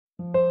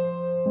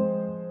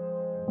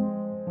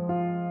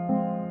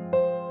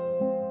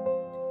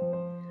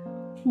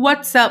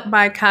What's up,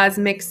 my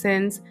cosmic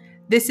sins?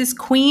 This is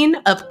Queen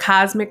of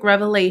Cosmic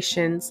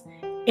Revelations,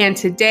 and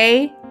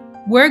today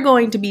we're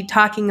going to be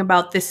talking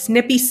about the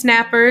snippy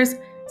snappers,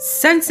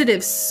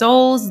 sensitive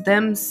souls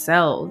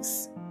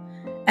themselves.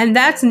 And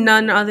that's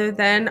none other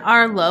than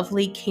our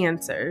lovely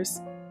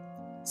Cancers.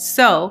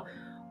 So,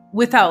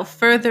 without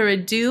further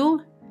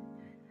ado,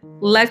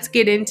 let's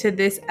get into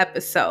this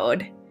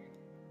episode,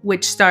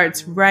 which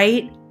starts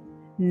right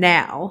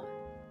now.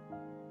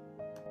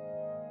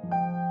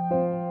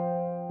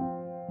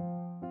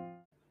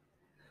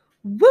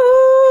 Woo!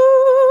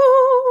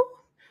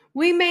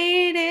 We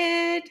made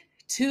it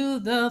to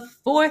the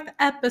 4th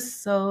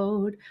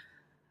episode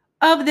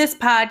of this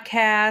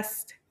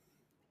podcast.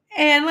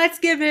 And let's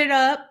give it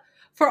up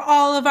for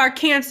all of our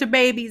Cancer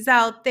babies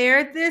out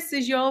there. This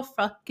is your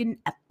fucking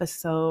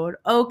episode.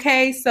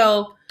 Okay,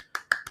 so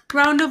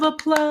round of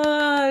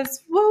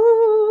applause.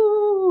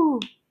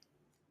 Woo!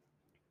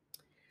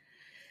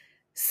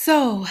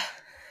 So,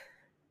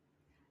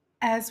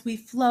 as we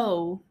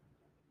flow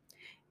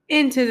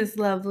into this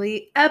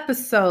lovely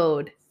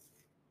episode,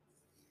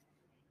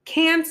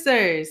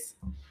 Cancers,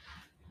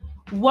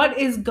 what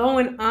is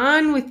going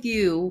on with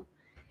you?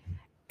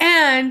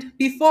 And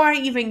before I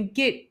even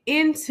get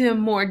into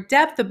more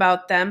depth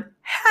about them,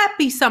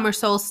 happy summer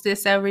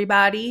solstice,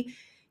 everybody.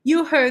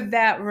 You heard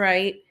that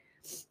right.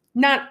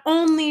 Not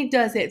only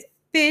does it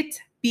fit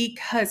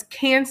because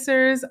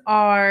Cancers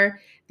are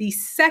the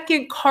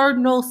second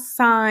cardinal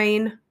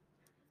sign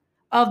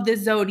of the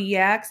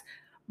zodiacs,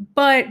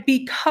 but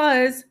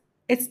because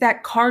it's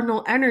that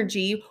cardinal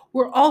energy,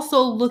 we're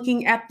also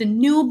looking at the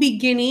new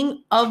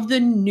beginning of the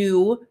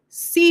new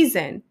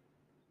season,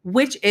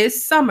 which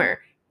is summer.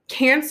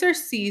 Cancer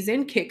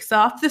season kicks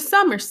off the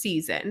summer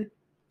season.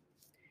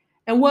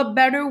 And what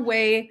better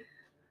way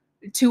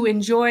to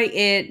enjoy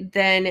it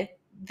than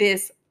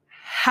this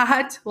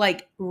hot,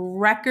 like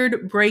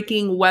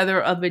record-breaking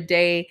weather of a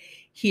day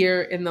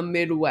here in the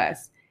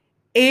Midwest.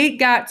 It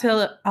got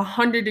to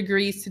 100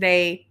 degrees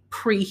today,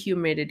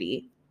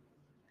 pre-humidity.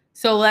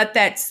 So let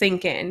that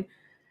sink in.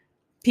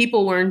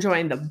 People were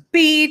enjoying the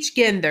beach,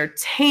 getting their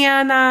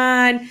tan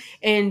on,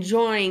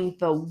 enjoying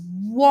the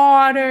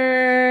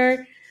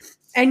water.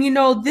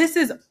 And this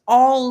is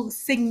all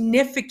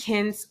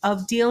significance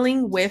of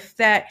dealing with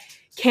that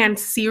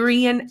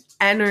Cancerian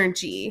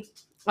energy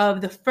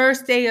of the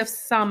first day of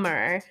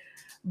summer,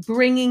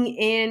 bringing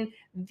in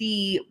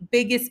the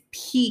biggest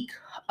peak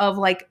of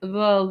like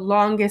the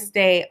longest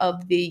day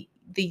of the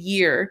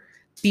year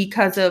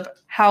because of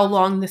how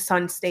long the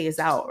sun stays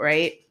out,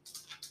 right?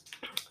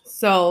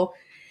 So,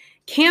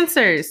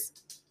 Cancers.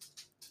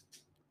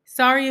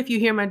 Sorry if you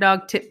hear my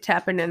dog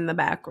tip-tapping in the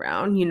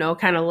background,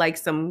 kind of like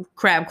some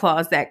crab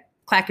claws that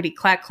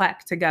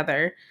clackety-clack-clack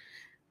together,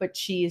 but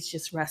she is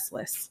just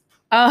restless.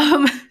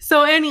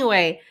 So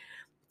anyway,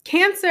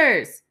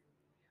 Cancers,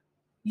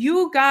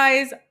 you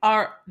guys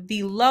are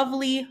the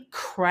lovely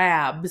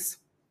crabs.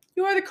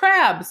 You are the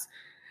crabs.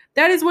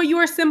 That is what you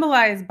are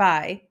symbolized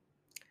by.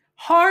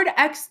 Hard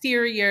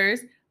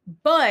exteriors,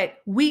 but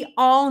we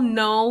all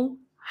know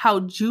how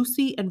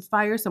juicy and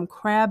fire some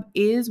crab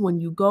is when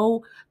you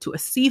go to a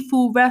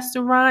seafood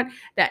restaurant.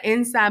 That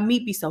inside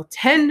meat be so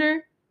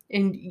tender,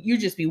 and you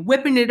just be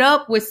whipping it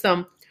up with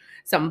some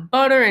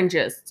butter and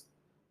just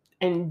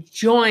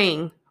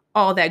enjoying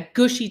all that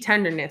gushy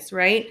tenderness,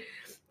 right?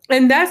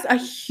 And that's a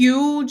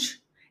huge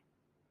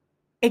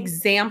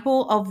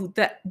example of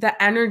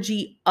the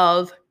energy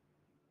of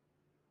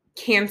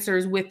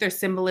Cancers with their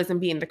symbolism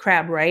being the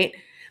crab, right?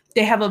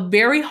 They have a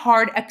very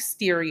hard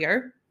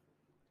exterior,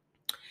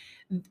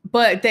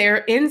 but their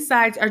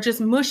insides are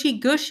just mushy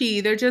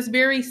gushy. They're just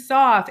very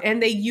soft,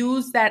 and they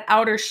use that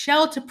outer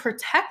shell to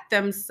protect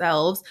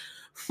themselves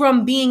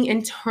from being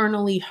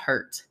internally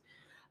hurt.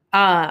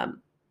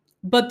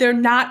 But they're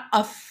not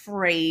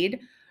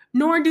afraid,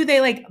 nor do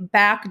they like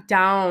back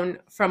down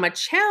from a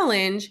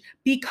challenge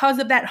because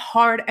of that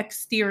hard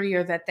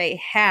exterior that they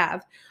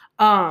have.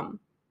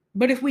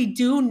 But if we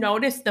do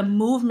notice the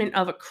movement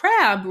of a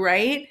crab,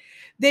 right,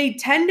 they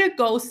tend to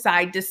go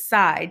side to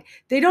side.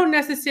 They don't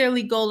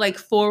necessarily go like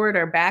forward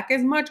or back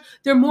as much.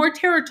 They're more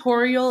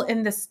territorial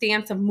in the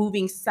stance of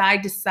moving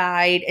side to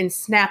side and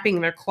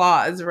snapping their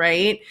claws,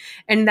 right?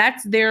 And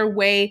that's their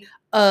way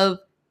of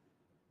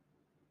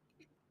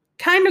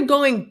kind of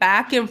going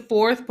back and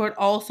forth, but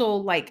also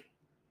like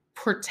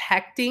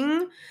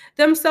protecting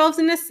themselves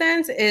in a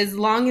sense. As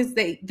long as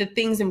the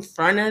things in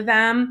front of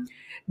them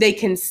they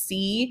can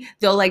see,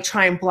 they'll like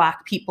try and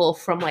block people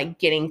from like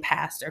getting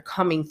past or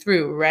coming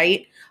through,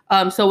 right?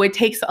 So it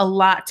takes a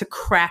lot to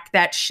crack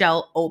that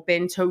shell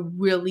open to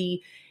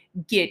really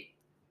get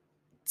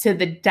to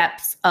the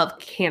depths of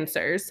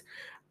Cancers.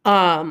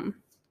 And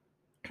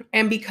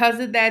because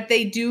of that,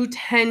 they do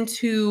tend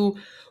to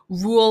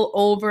rule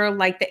over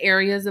like the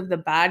areas of the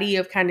body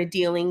of kind of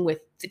dealing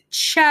with the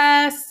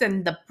chest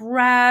and the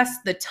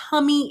breast, the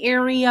tummy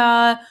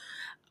area.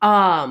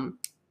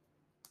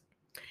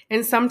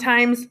 And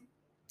sometimes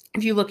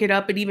If you look it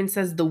up, it even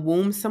says the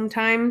womb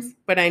sometimes,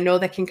 but I know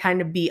that can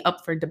kind of be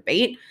up for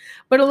debate.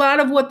 But a lot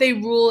of what they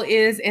rule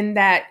is in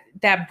that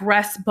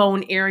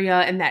breastbone area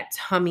and that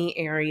tummy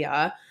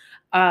area.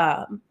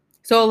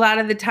 So a lot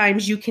of the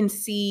times you can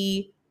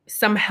see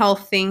some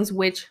health things,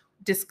 which,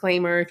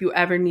 disclaimer, if you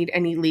ever need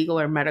any legal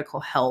or medical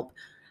help,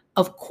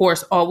 of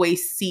course,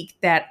 always seek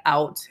that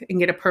out and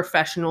get a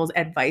professional's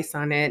advice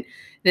on it.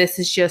 This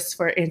is just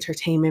for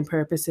entertainment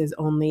purposes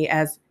only,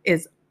 as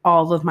is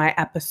all of my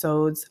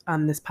episodes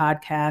on this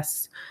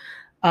podcast.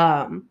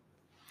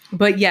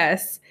 But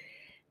yes,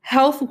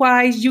 health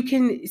wise, you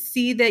can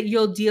see that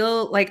you'll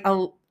deal like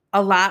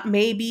a lot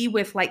maybe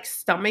with like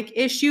stomach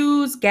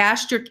issues,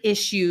 gastric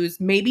issues,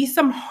 maybe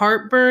some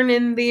heartburn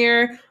in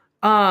there,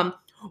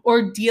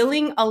 or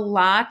dealing a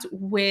lot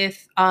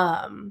with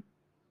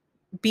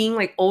being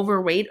like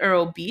overweight or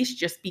obese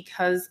just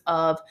because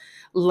of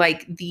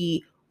like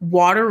the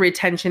water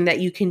retention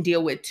that you can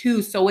deal with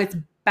too. So it's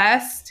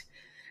best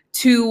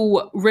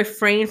to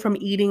refrain from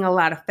eating a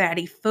lot of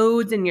fatty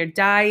foods in your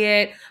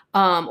diet,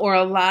 or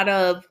a lot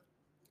of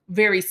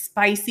very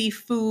spicy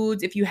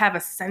foods if you have a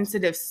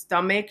sensitive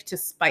stomach to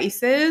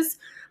spices,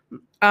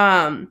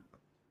 and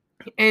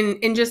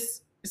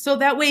just so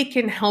that way it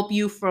can help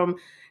you from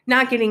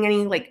not getting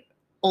any like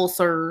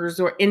ulcers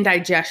or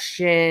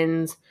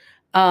indigestions,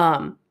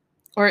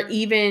 or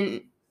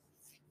even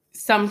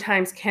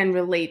sometimes can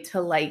relate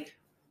to like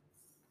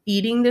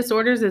eating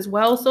disorders as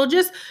well. So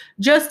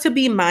just to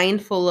be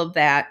mindful of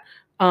that,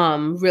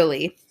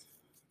 really.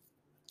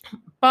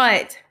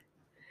 But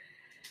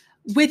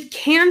with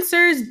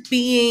Cancers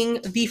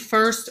being the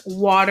first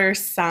water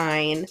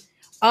sign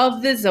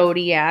of the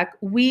zodiac,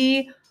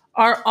 we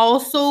are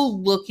also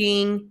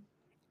looking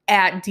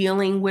at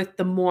dealing with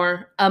the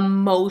more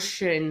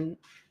emotion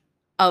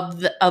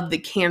of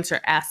the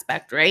Cancer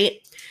aspect, right?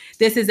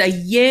 This is a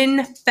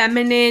yin,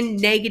 feminine,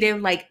 negative,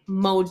 like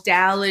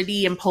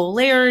modality and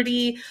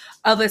polarity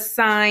of a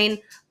sign.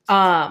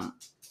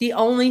 The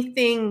only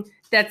thing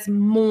that's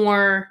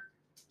more,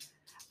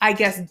 I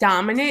guess,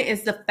 dominant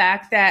is the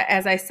fact that,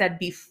 as I said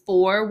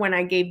before, when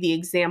I gave the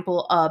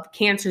example of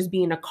Cancers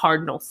being a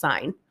cardinal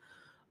sign.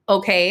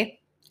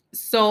 Okay.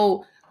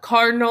 So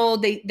cardinal,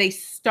 they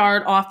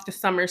start off the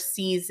summer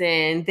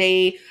season.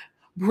 They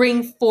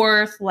bring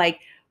forth like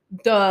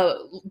the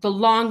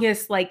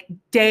longest like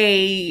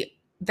day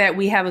that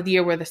we have of the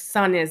year where the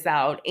sun is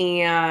out,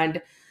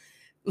 and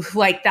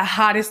like the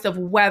hottest of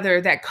weather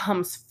that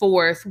comes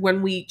forth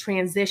when we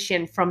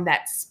transition from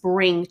that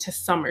spring to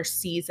summer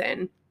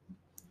season.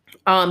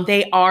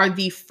 They are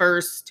the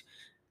first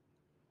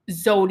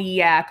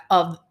zodiac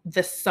of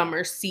the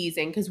summer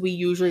season because we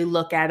usually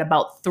look at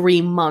about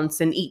 3 months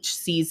in each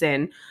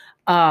season,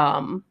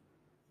 in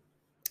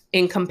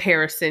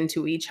comparison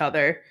to each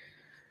other.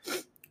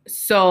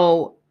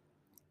 So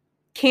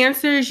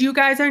Cancers, you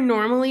guys are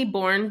normally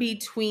born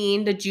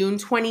between the June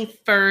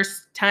 21st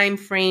time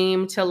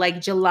frame to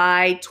like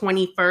July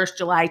 21st,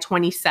 July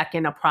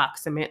 22nd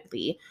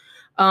approximately.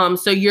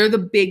 So you're the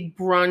big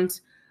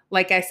brunt,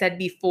 like I said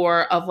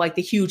before, of like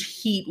the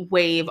huge heat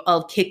wave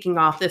of kicking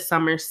off the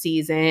summer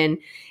season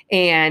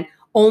and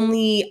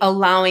only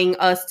allowing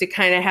us to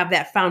kind of have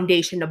that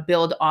foundation to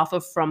build off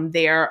of from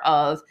there,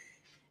 of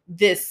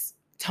this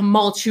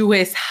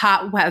tumultuous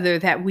hot weather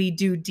that we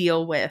do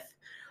deal with.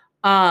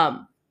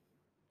 And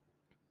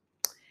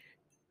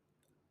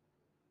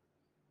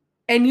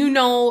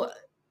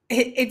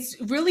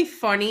it's really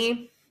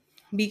funny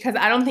because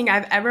I don't think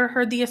I've ever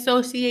heard the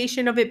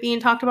association of it being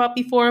talked about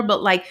before,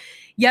 but like,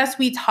 yes,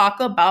 we talk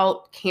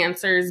about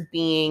Cancers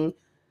being,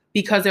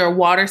 because they're a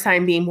water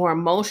sign, being more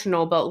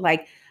emotional, but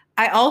like,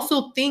 I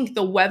also think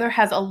the weather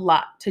has a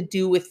lot to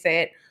do with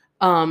it,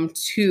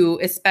 too,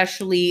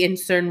 especially in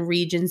certain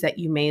regions that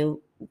you may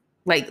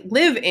like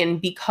live in,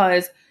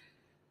 because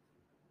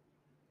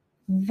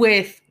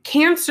with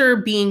Cancer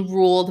being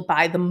ruled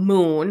by the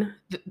moon,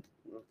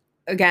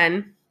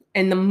 again,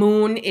 and the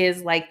moon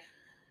is like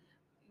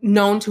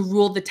known to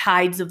rule the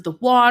tides of the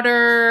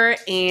water,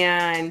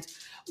 and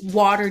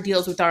water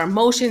deals with our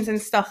emotions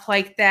and stuff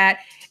like that.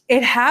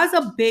 It has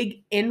a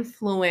big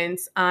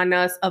influence on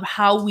us of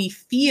how we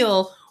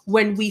feel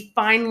when we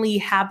finally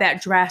have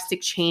that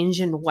drastic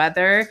change in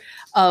weather,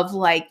 of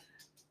like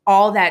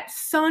all that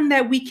sun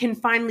that we can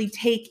finally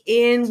take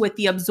in with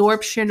the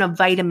absorption of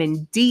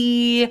vitamin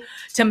D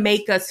to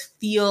make us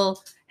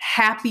feel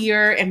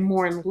happier and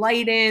more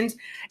enlightened.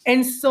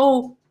 And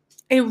so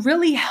it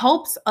really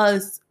helps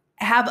us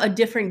have a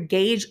different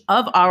gauge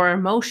of our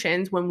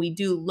emotions when we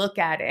do look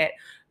at it.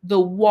 The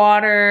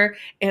water,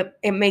 it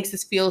makes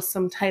us feel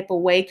some type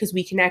of way because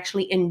we can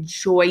actually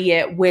enjoy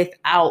it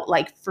without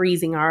like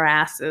freezing our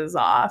asses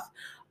off,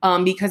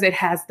 because it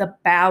has the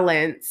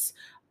balance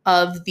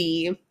of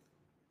the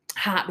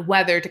hot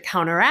weather to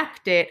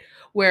counteract it,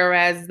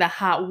 whereas the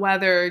hot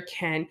weather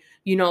can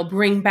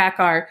bring back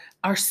our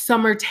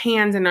summer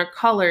tans and our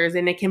colors,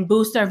 and it can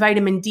boost our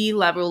vitamin D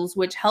levels,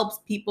 which helps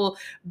people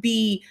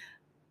be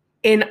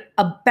in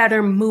a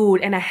better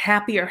mood and a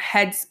happier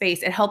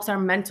headspace. It helps our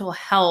mental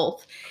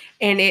health,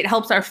 And it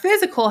helps our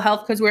physical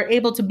health because we're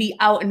able to be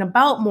out and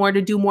about more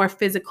to do more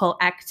physical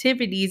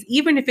activities,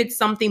 even if it's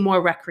something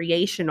more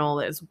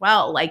recreational as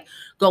well, like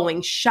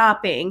going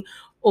shopping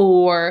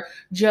or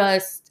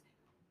just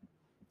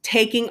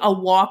taking a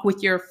walk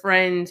with your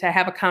friend to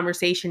have a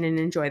conversation and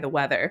enjoy the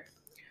weather.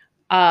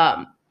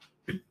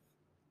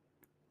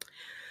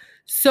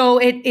 So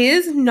it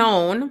is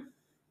known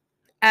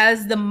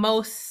as the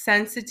most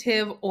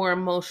sensitive or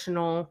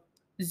emotional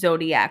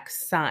zodiac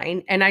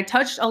sign. And I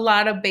touched a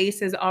lot of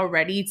bases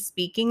already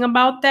speaking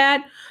about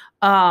that.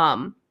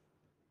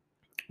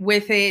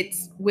 With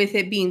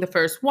it being the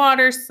first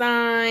water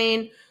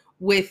sign,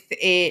 with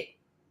it,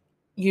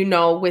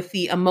 with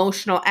the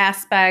emotional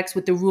aspects,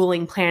 with the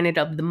ruling planet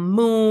of the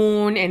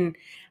moon, and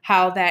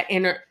how that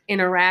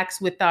interacts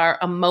with our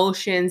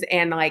emotions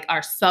and like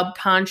our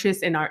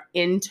subconscious and our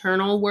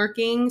internal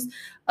workings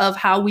of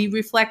how we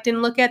reflect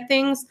and look at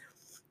things.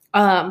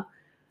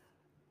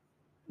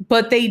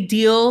 But they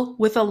deal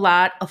with a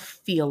lot of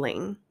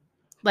feeling.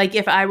 Like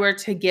if I were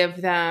to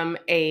give them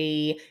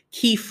a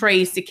key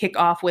phrase to kick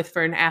off with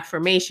for an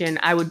affirmation,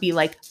 I would be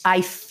like,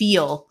 I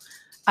feel,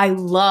 I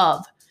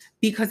love,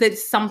 because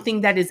it's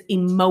something that is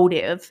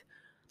emotive,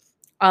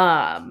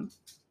 that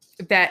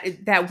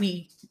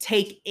we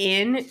take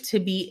in to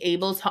be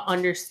able to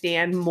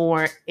understand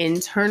more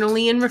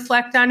internally and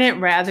reflect on it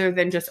rather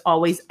than just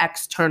always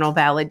external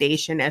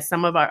validation, as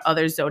some of our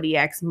other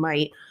zodiacs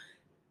might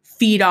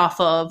feed off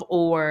of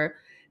or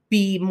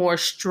be more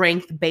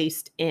strength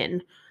based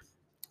in.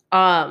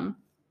 But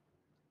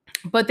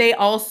they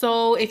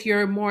also, if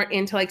you're more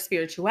into like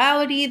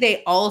spirituality,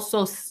 they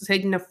also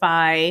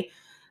signify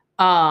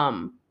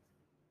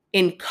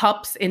in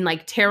cups in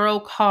like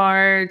tarot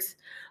cards.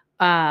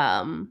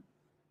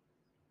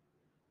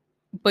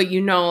 But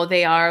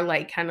they are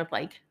like kind of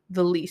like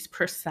the least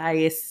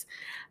precise.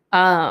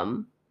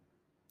 The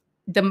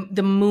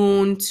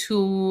moon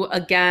too,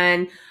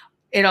 again,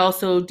 it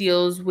also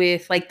deals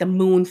with like the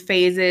moon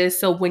phases.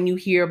 So when you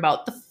hear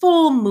about the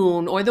full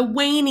moon or the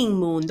waning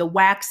moon, the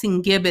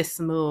waxing gibbous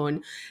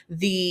moon,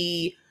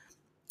 the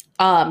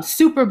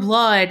super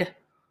blood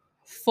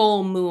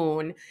full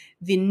moon,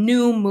 the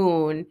new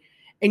moon,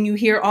 and you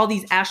hear all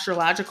these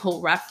astrological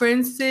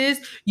references,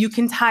 you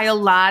can tie a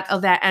lot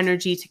of that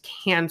energy to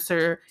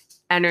Cancer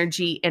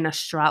energy in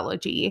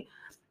astrology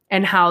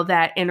and how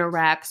that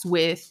interacts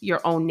with your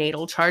own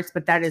natal charts.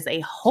 But that is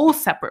a whole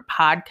separate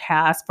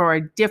podcast for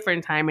a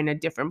different time in a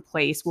different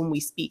place when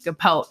we speak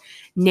about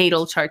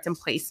natal charts and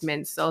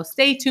placements. So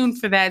stay tuned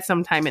for that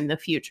sometime in the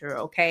future,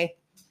 okay?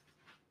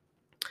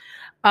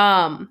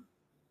 Because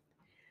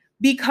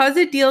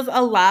it deals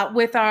a lot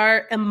with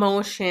our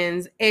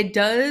emotions, it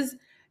does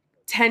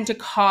tend to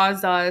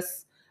cause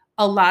us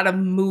a lot of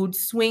mood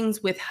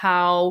swings with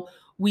how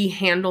we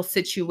handle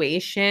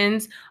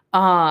situations.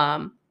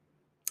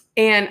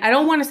 And I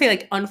don't want to say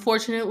like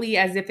unfortunately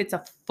as if it's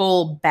a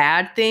full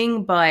bad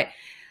thing, but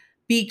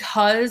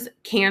because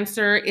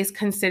Cancer is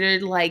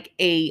considered like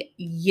a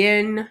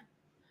yin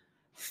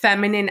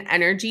feminine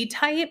energy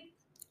type,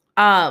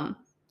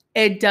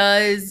 it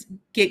does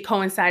get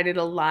coincided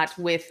a lot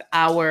with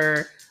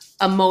our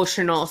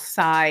emotional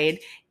side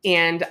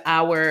and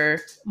our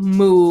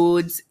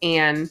moods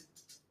and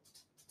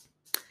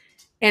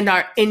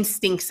our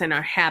instincts and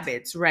our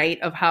habits,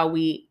 right, of how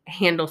we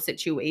handle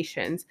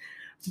situations.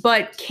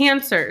 But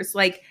Cancers,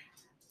 like,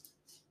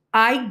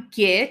 I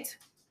get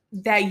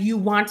that you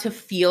want to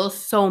feel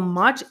so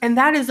much, and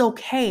that is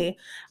okay.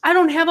 I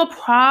don't have a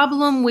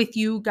problem with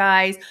you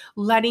guys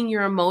letting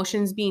your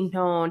emotions be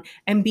known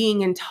and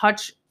being in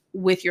touch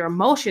with your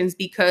emotions,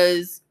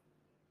 because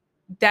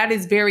that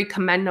is very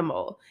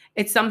commendable.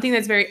 It's something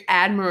that's very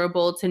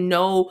admirable to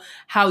know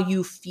how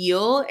you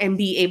feel and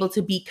be able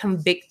to be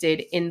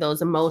convicted in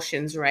those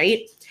emotions,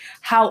 right?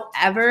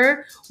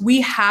 However,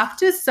 we have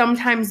to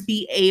sometimes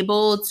be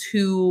able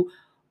to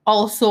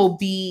also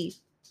be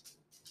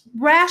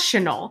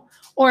rational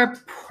or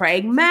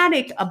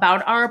pragmatic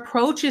about our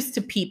approaches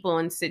to people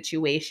and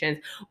situations.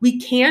 We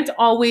can't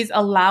always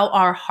allow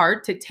our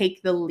heart to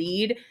take the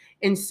lead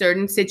in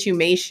certain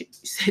situations.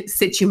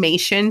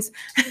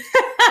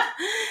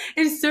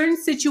 In certain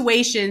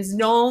situations,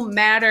 no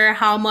matter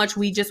how much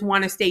we just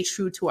want to stay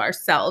true to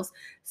ourselves.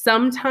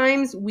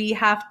 Sometimes we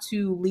have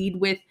to lead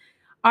with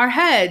our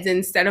heads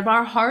instead of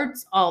our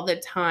hearts all the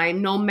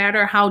time, no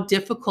matter how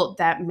difficult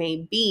that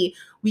may be.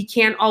 We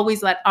can't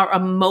always let our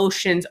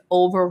emotions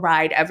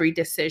override every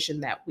decision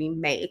that we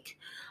make.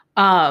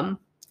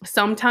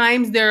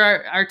 Sometimes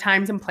there are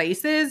times and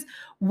places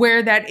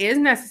where that is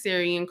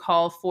necessary and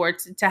called for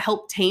to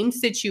help tame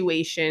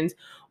situations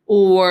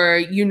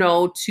or,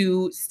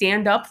 to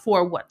stand up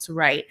for what's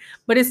right.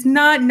 But it's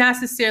not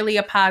necessarily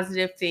a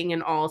positive thing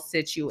in all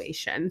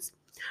situations.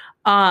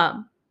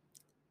 Also,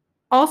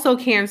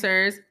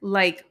 Cancers,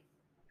 like,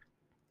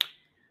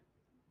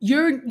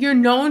 you're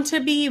known to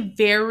be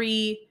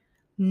very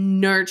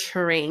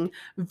nurturing,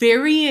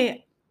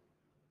 very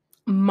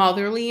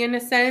motherly in a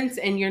sense,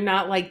 and you're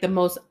not like the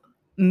most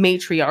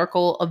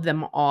matriarchal of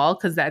them all,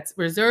 because that's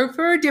reserved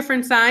for a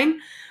different sign.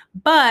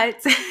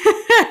 But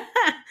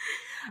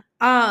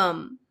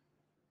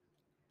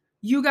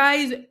You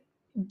guys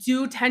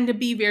do tend to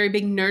be very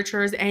big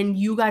nurturers, and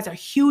you guys are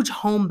huge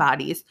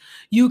homebodies.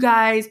 You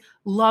guys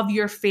love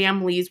your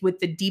families with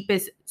the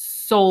deepest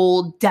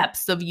soul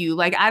depths of you.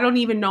 Like, I don't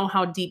even know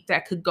how deep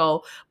that could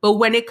go. But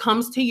when it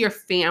comes to your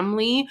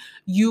family,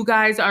 you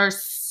guys are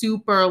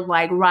super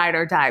like ride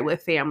or die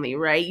with family,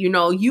 right? You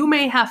know, you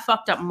may have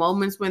fucked up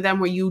moments with them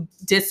where you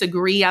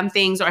disagree on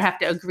things or have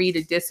to agree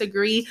to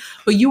disagree,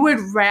 but you would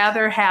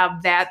rather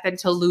have that than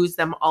to lose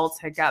them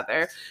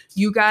altogether.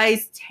 You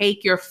guys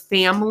take your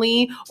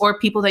family or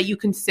people that you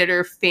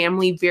consider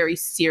family very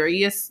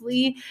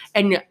seriously,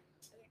 and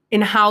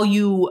in how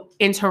you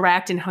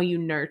interact and how you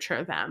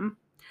nurture them.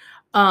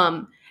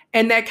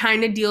 And that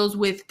kind of deals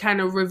with kind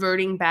of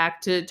reverting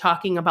back to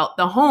talking about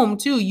the home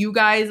too. You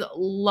guys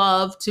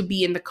love to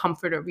be in the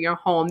comfort of your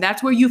home.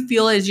 That's where you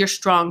feel is your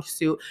strong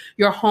suit,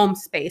 your home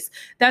space.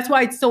 That's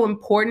why it's so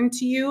important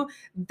to you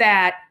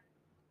that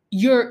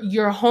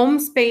your home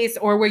space,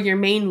 or where your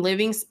main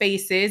living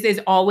space is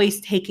always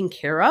taken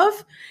care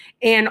of,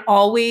 and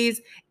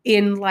always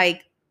in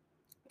like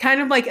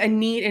kind of like a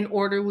neat and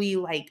orderly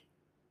like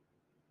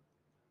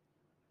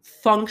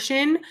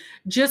function,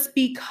 just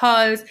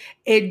because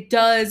it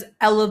does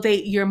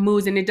elevate your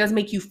moods and it does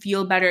make you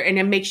feel better and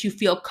it makes you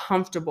feel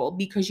comfortable,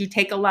 because you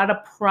take a lot of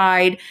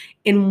pride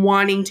in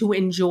wanting to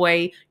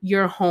enjoy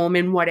your home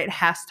and what it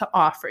has to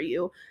offer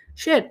you.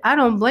 Shit, I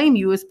don't blame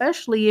you,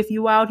 especially if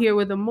you out here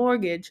with a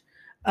mortgage,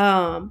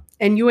 and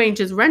you ain't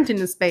just renting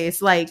the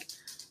space. Like,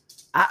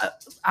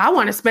 I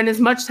want to spend as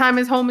much time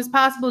at home as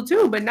possible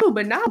too, but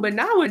nowadays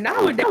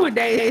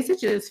it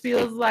just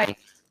feels like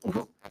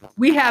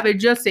we have it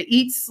just to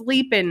eat,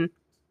 sleep, and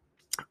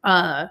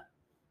go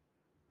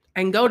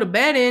to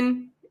bed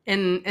in,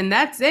 and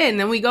that's it. And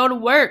then we go to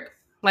work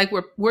like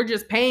we're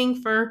just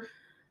paying for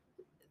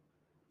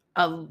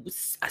a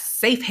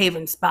safe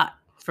haven spot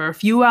for a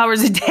few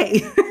hours a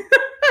day.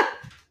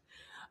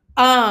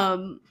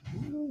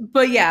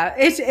 But yeah,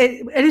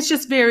 it's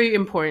just very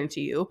important to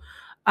you.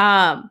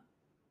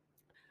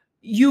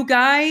 You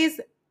guys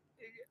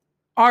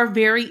are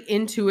very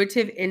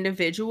intuitive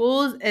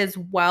individuals as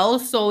well.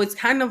 So it's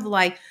kind of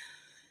like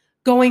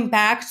going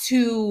back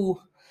to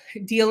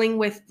dealing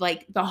with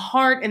like the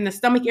heart and the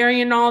stomach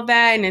area and all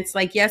that. And it's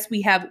like, yes,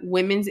 we have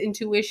women's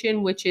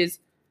intuition, which is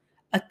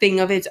a thing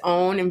of its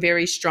own and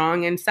very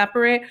strong and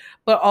separate.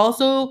 But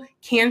also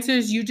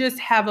Cancers, you just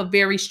have a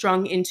very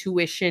strong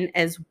intuition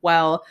as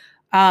well.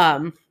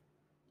 And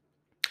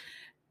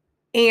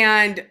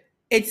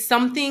it's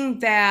something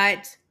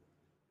that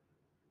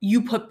you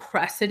put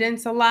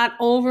precedence a lot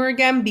over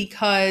again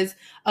because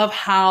of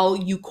how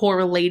you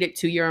correlate it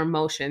to your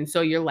emotions.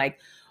 So you're like,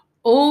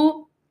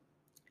 oh,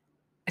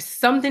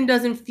 something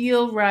doesn't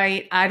feel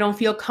right. I don't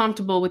feel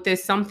comfortable with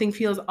this. Something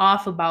feels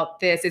off about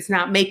this. It's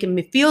not making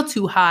me feel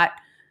too hot.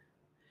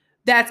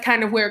 That's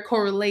kind of where it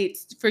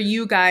correlates for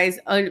you guys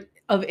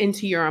of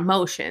into your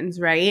emotions,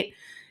 right?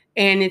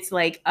 And it's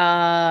like,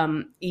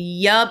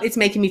 yup, it's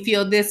making me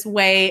feel this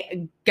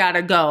way.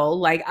 Gotta go.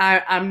 Like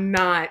I'm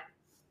not,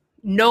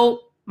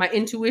 nope. My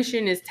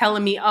intuition is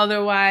telling me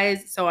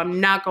otherwise, so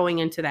I'm not going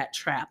into that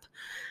trap.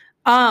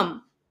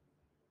 And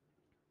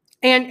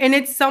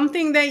it's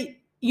something that,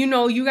 you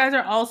know, you guys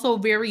are also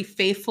very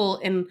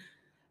faithful and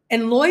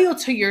loyal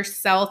to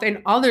yourself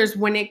and others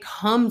when it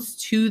comes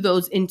to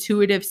those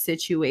intuitive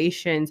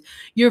situations.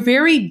 You're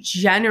very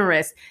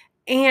generous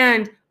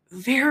and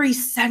very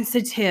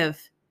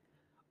sensitive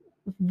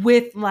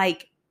with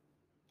like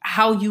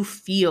how you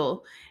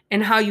feel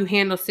and how you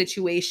handle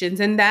situations.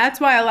 And that's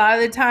why a lot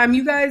of the time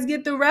you guys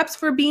get the reps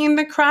for being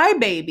the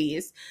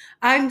crybabies.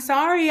 I'm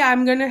sorry,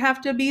 I'm going to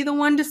have to be the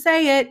one to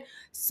say it.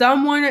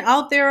 Someone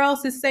out there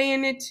else is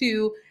saying it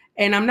too.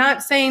 And I'm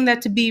not saying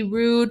that to be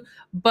rude,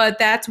 but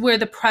that's where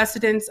the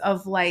precedence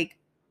of like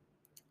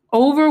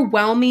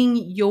overwhelming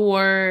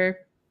your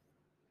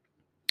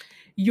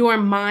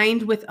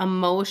mind with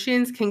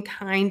emotions can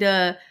kind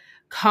of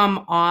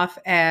come off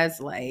as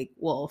like,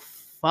 well,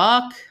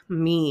 fuck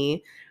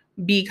me,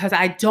 because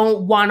I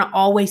don't want to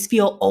always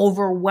feel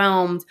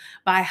overwhelmed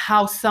by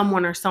how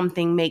someone or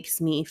something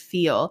makes me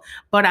feel.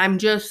 But I'm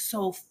just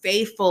so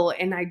faithful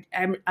and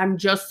I'm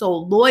just so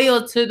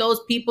loyal to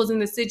those people in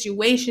the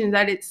situation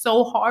that it's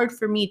so hard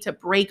for me to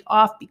break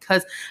off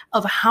because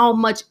of how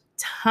much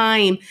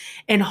time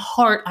and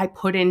heart I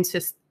put into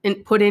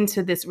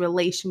this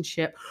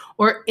relationship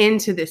or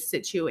into this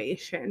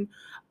situation.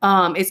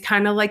 It's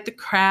kind of like the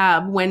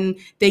crab when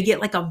they get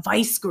like a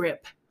vice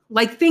grip.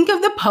 Like, think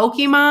of the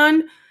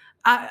Pokemon.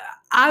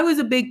 I was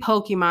a big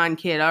Pokemon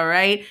kid, all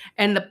right?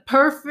 And the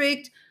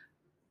perfect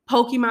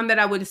Pokemon that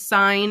I would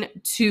assign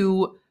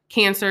to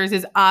Cancers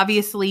is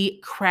obviously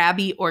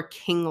Krabby or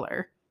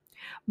Kingler,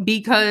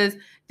 because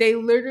they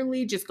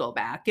literally just go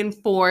back and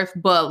forth.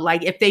 But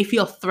like, if they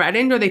feel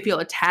threatened or they feel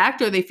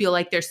attacked or they feel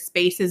like their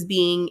space is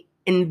being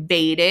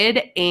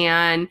invaded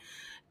and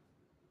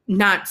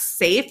not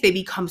safe, they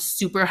become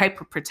super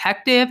hyper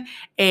protective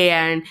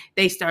and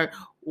they start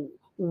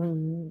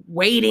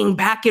wading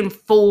back and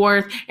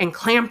forth and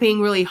clamping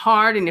really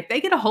hard. And if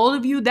they get a hold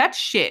of you, that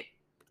shit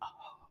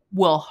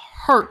will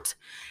hurt.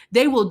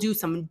 They will do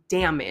some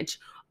damage.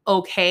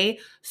 Okay.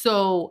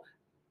 So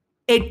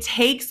it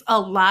takes a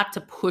lot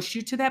to push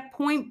you to that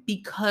point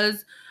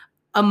because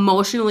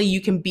emotionally you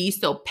can be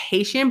so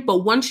patient, but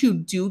once you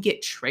do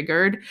get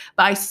triggered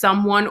by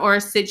someone or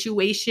a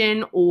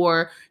situation,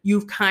 or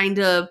you've kind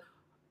of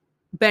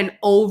been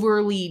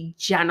overly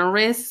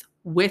generous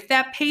with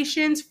that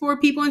patience for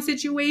people in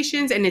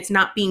situations and it's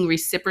not being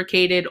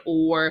reciprocated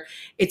or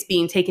it's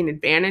being taken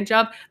advantage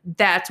of,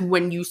 that's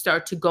when you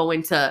start to go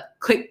into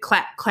click,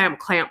 clap,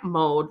 clamp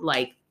mode.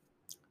 Like,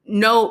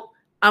 no,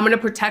 I'm going to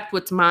protect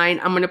what's mine.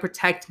 I'm going to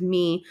protect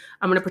me.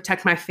 I'm going to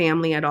protect my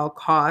family at all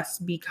costs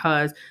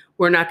because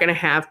we're not going to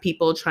have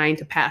people trying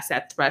to pass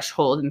that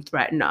threshold and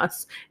threaten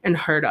us and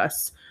hurt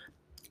us.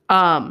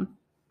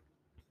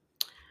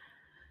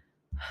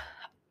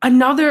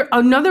 Another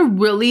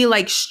really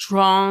like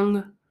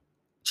strong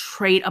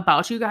trait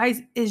about you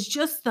guys is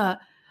just the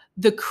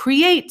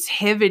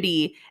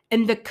creativity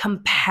and the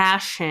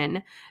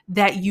compassion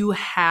that you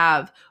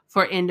have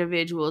for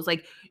individuals.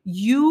 Like,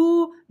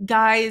 you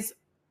guys,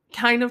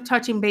 kind of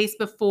touching base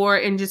before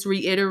and just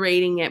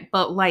reiterating it,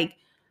 but like,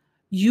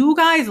 you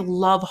guys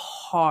love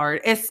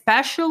hard,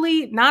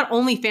 especially not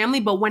only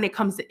family, but when it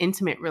comes to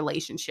intimate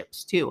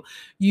relationships too.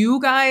 You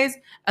guys,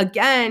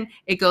 again,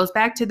 it goes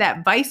back to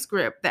that vice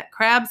grip that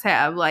crabs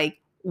have. Like,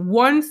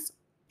 once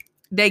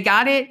they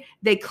got it,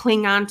 they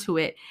cling on to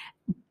it.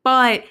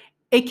 But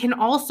it can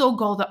also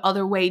go the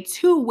other way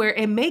too, where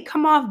it may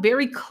come off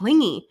very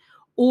clingy,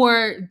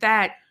 or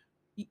that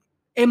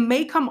it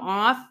may come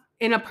off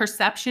in a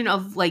perception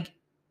of like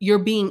you're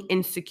being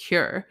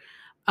insecure,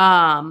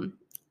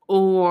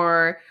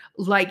 or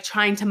like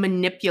trying to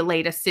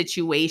manipulate a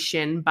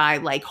situation by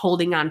like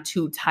holding on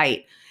too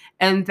tight.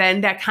 And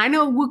then that kind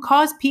of would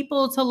cause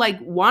people to like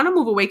want to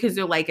move away because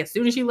they're like, as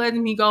soon as she lets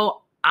me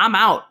go, I'm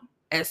out.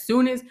 As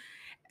soon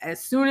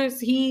as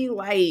he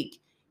like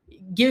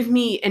gives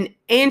me an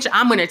inch,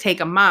 I'm gonna take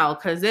a mile,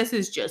 because this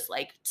is just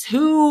like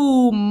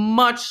too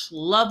much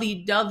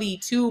lovey-dovey,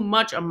 too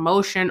much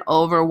emotion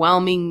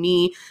overwhelming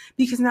me.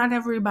 Because not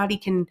everybody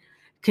can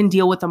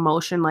deal with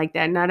emotion like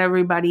that. Not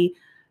everybody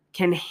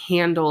can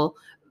handle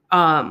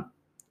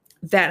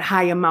that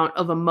high amount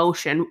of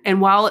emotion. And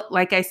while,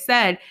 like I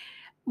said,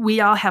 we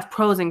all have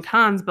pros and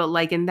cons, but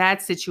like in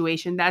that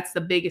situation, that's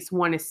the biggest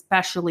one,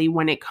 especially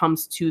when it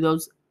comes to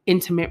those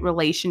intimate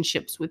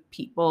relationships with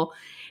people.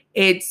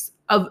 It's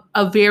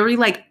a very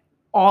like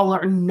all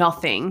or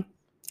nothing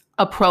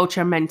approach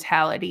or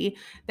mentality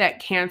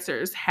that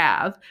Cancers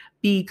have,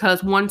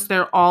 because once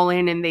they're all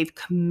in and they've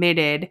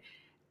committed,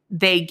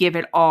 they give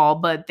it all,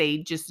 but they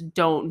just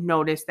don't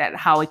notice that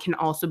how it can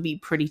also be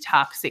pretty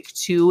toxic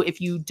too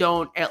if you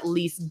don't at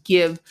least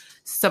give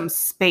some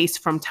space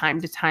from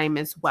time to time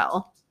as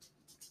well.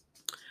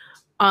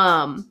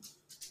 But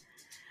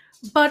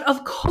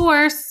of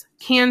course,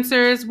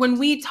 Cancers, when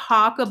we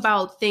talk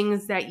about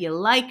things that you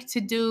like to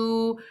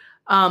do,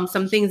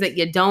 some things that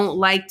you don't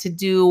like to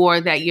do, or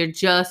that you're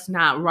just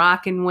not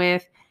rocking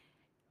with,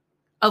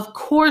 of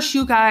course,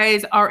 you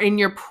guys are in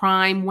your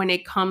prime when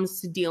it comes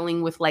to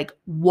dealing with like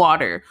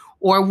water,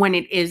 or when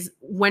it is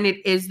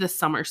the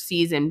summer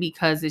season,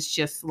 because it's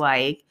just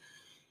like,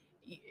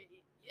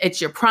 it's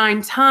your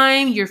prime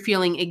time. You're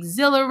feeling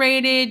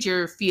exhilarated.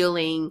 You're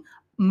feeling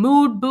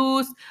mood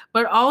boost,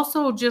 but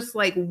also just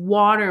like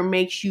water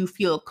makes you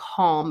feel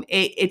calm.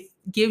 It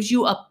gives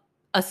you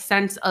a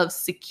sense of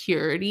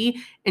security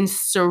and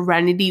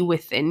serenity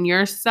within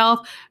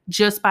yourself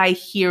just by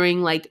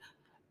hearing like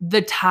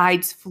the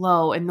tides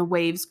flow and the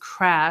waves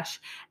crash.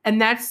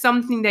 And that's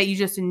something that you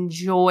just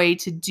enjoy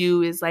to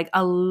do, is like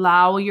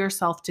allow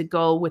yourself to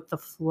go with the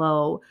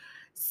flow.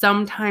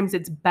 Sometimes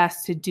it's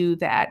best to do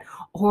that.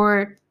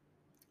 Or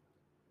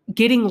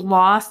getting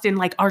lost in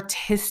like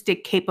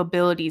artistic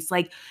capabilities.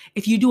 Like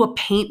if you do a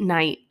paint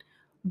night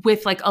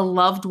with like a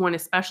loved one,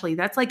 especially,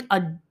 that's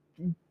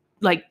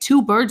like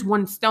two birds,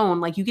 one stone.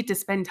 Like you get to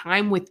spend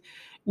time with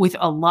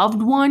a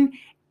loved one,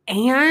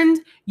 and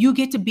you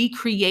get to be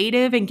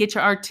creative and get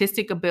your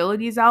artistic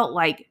abilities out.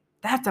 Like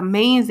that's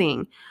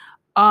amazing.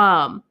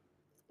 Or,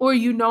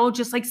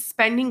 just like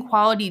spending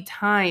quality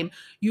time.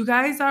 You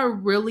guys are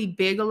really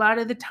big a lot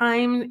of the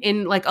time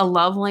in like a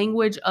love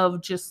language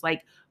of just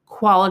like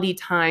quality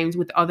times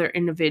with other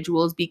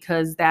individuals,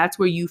 because that's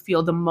where you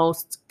feel the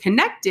most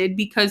connected,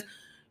 because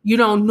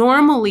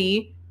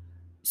normally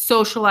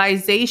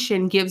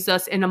socialization gives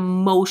us an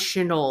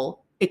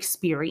emotional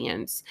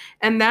experience,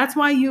 and that's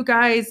why you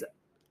guys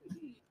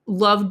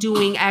love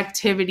doing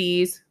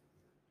activities.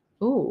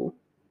 Oh,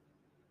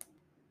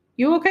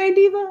 you okay,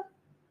 Diva?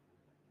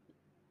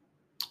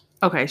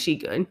 Okay, she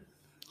good.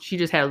 She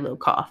just had a little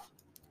cough.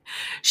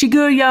 She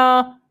good,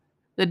 y'all.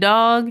 The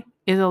dog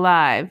is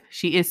alive.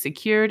 She is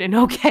secured and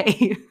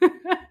okay.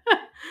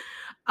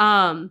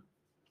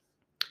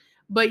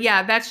 But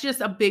yeah, that's just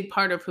a big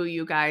part of who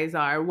you guys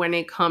are when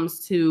it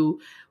comes to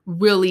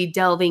really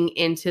delving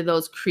into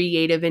those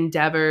creative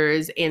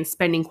endeavors and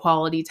spending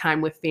quality time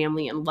with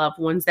family and loved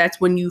ones.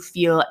 That's when you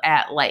feel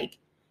at like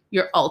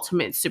your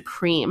ultimate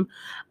supreme.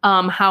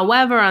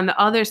 However, on the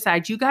other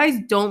side, you guys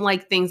don't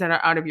like things that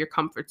are out of your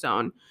comfort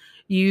zone.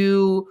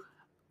 You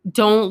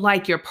don't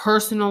like your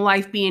personal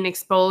life being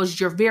exposed.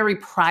 You're very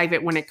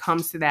private when it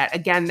comes to that.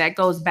 Again, that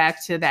goes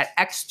back to that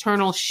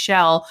external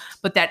shell,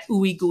 but that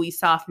ooey gooey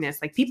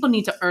softness. Like, people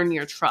need to earn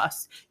your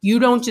trust. You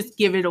don't just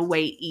give it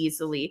away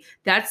easily.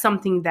 That's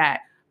something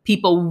that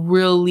people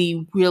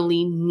really,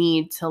 really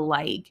need to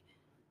like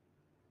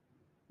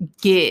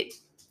get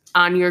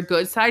on your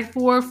good side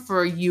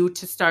for you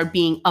to start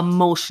being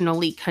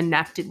emotionally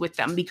connected with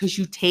them, because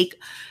you take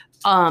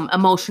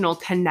emotional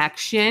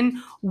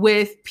connection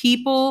with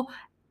people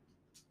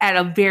at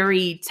a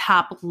very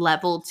top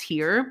level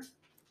tier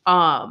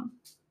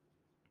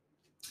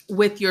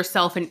with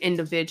yourself and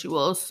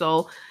individuals.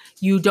 So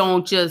you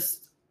don't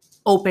just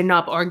open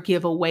up or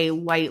give away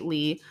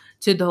lightly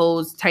to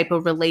those type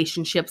of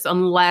relationships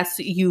unless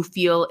you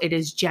feel it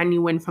is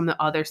genuine from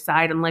the other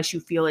side, unless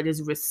you feel it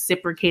is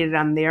reciprocated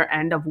on their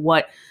end of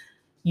what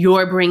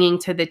you're bringing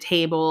to the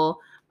table,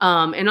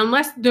 and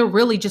unless they're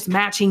really just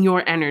matching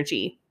your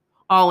energy,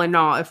 all in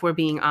all, if we're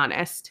being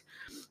honest.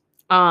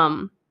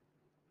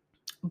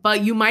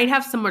 But you might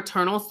have some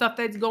maternal stuff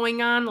that's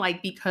going on,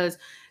 like, because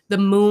the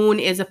moon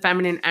is a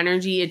feminine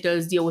energy, it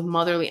does deal with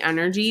motherly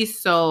energy.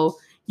 So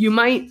you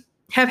might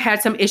have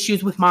had some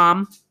issues with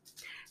mom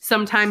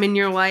sometime in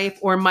your life,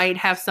 or might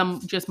have some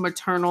just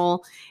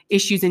maternal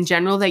issues in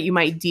general that you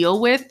might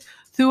deal with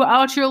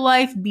throughout your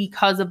life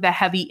because of the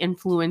heavy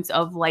influence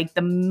of like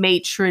the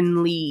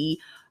matronly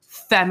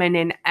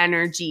feminine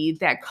energy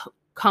that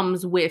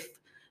comes with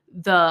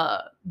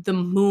the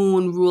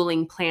moon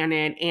ruling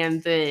planet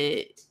and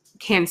the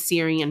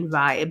Cancerian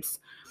vibes.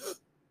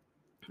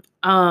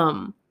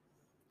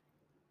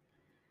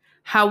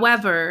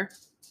 However,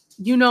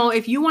 you know,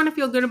 if you want to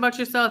feel good about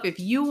yourself, if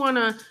you want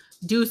to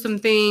do some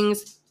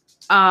things,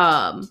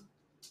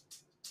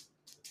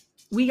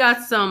 we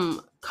got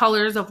some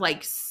colors of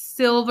like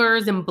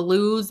silvers and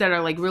blues that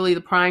are like really the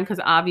prime, because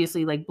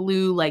obviously like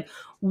blue, like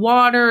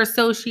water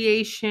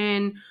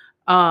association,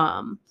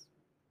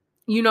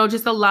 you know,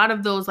 just a lot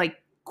of those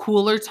like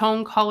cooler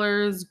tone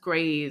colors,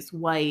 grays,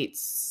 whites,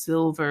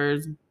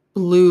 silvers,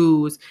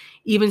 blues,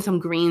 even some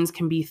greens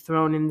can be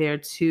thrown in there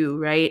too,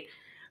 right?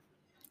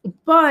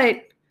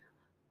 But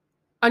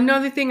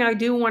another thing I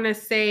do want to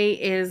say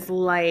is,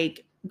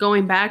 like,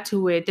 going back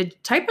to it, the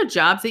type of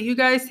jobs that you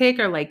guys take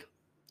are like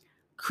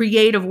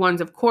creative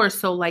ones, of course.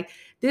 So like,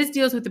 this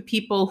deals with the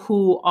people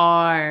who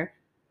are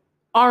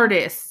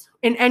artists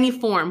in any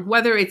form,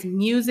 whether it's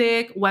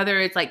music, whether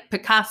it's like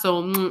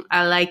Picasso,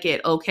 I like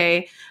it,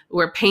 okay?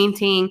 We're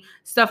painting,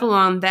 stuff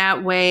along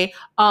that way.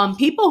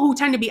 People who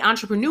tend to be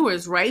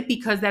entrepreneurs, right?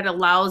 Because that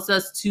allows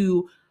us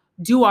to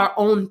do our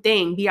own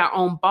thing, be our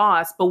own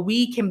boss, but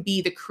we can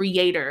be the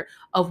creator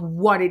of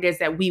what it is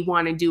that we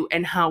want to do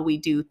and how we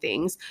do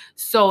things.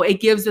 So it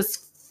gives us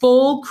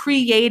full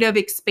creative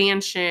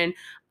expansion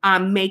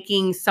on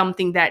making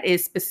something that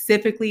is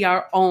specifically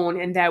our own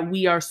and that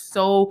we are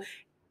so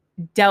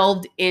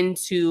delved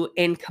into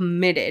and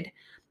committed.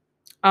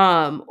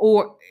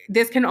 Or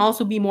this can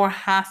also be more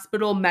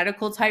hospital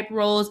medical type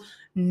roles,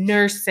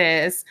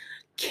 nurses,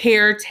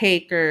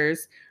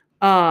 caretakers,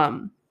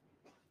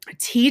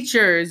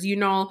 teachers, you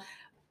know,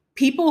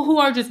 people who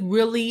are just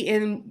really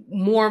in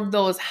more of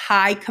those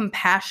high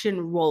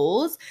compassion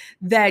roles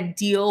that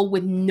deal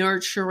with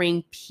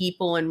nurturing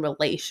people and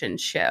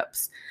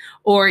relationships,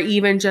 or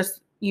even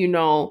just, you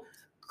know,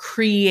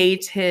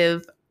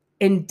 creative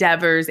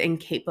endeavors and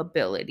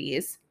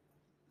capabilities.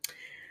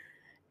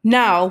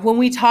 Now, when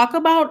we talk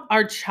about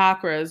our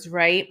chakras,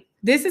 right,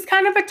 this is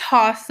kind of a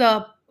toss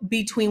up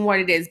between what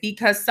it is,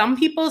 because some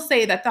people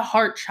say that the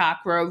heart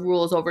chakra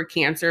rules over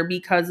Cancer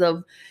because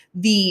of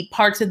the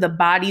parts of the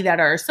body that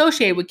are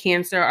associated with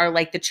Cancer are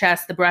like the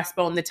chest, the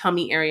breastbone, the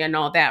tummy area, and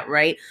all that,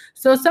 right?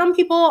 So some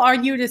people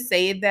argue to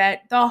say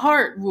that the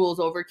heart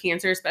rules over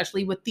Cancer,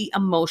 especially with the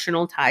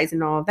emotional ties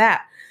and all of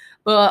that.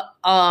 But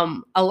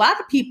a lot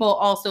of people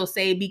also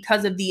say,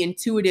 because of the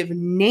intuitive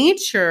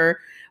nature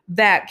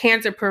that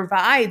Cancer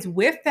provides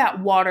with that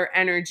water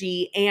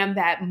energy and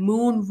that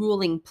moon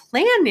ruling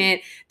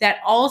planet that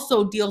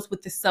also deals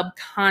with the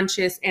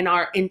subconscious and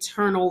our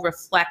internal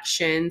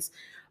reflections,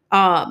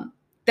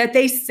 that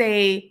they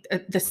say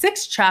the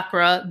sixth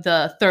chakra,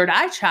 the third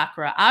eye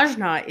chakra,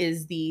 Ajna,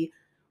 is the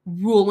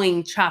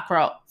ruling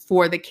chakra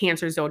for the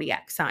Cancer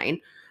zodiac sign.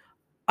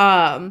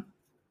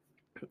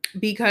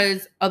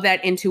 Because of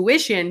that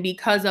intuition,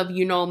 because of,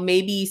 you know,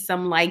 maybe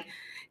some like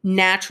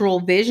natural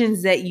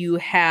visions that you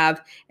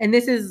have. And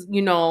this is,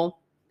 you know,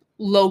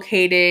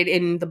 located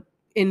in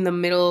the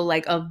middle,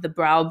 like, of the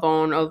brow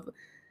bone of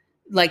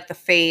like the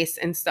face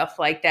and stuff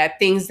like that,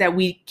 things that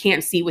we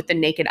can't see with the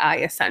naked eye,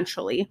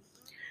 essentially.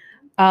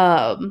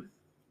 But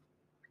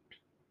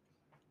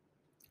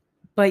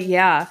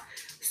yeah,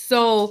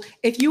 so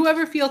if you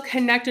ever feel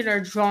connected or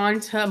drawn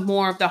to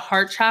more of the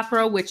heart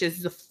chakra, which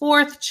is the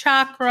fourth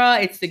chakra,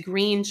 it's the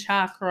green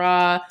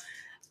chakra,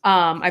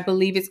 I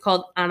believe it's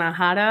called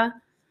Anahata,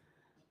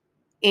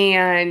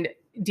 and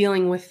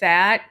dealing with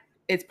that,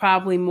 it's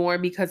probably more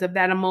because of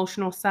that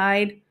emotional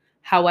side.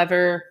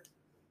 However,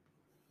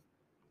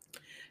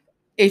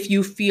 if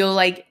you feel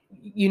like,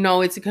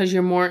 it's because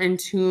you're more in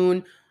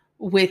tune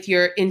with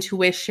your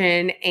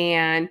intuition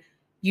and,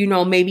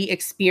 maybe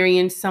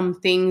experience some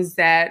things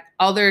that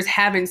others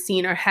haven't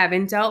seen or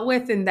haven't dealt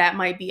with, and that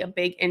might be a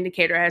big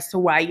indicator as to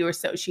why you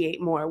associate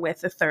more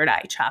with the third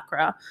eye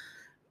chakra.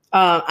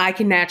 I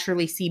can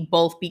naturally see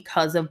both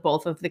because of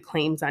both of the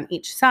claims on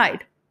each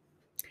side.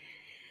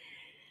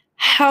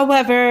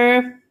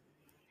 However,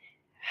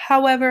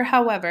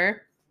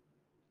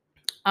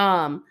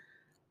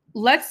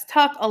 let's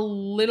talk a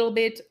little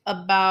bit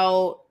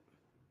about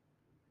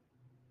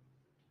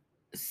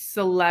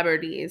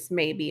celebrities,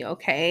 maybe,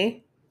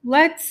 okay?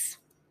 Let's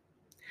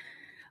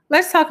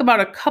talk about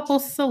a couple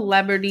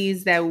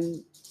celebrities that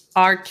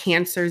are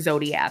Cancer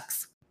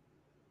zodiacs.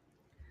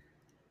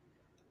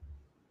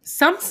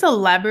 Some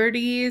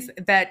celebrities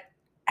that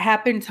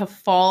happen to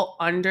fall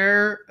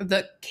under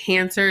the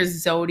Cancer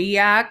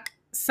zodiac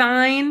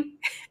sign,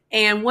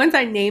 and once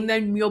I name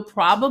them, you'll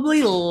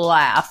probably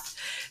laugh.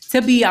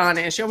 To be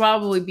honest, you'll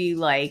probably be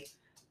like,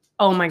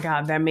 oh my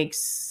God, that makes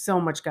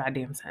so much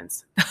goddamn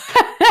sense.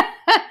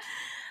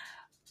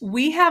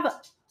 We have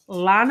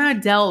Lana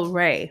Del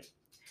Rey.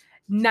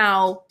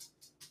 Now,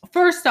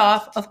 first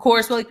off, of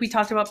course, like we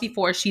talked about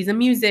before, she's a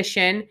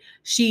musician.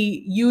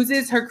 She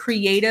uses her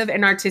creative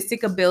and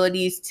artistic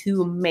abilities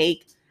to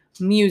make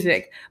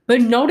music.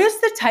 But notice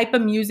the type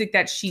of music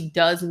that she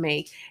does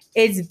make.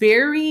 It's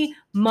very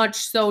much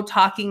so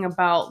talking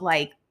about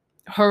like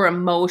her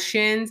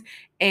emotions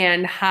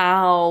and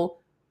how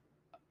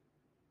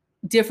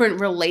different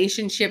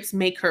relationships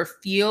make her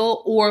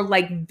feel, or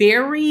like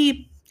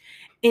very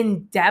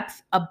in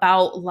depth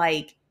about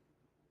like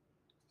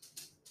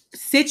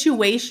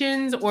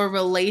situations or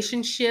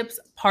relationships,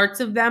 parts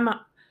of them,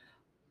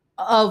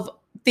 of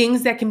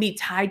things that can be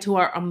tied to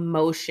our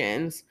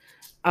emotions.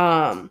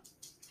 I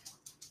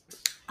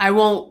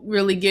won't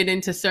really get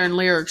into certain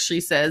lyrics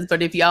she says,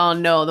 but if y'all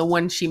know the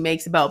one she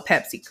makes about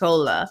Pepsi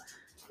Cola,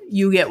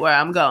 you get where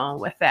I'm going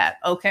with that,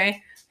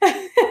 okay?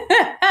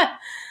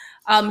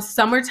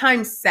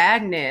 Summertime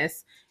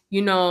Sadness,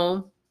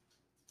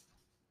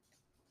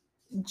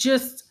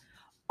 just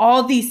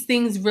all these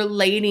things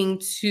relating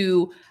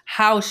to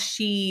how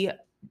she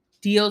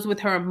deals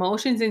with her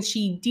emotions, and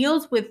she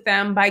deals with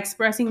them by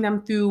expressing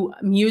them through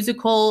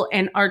musical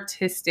and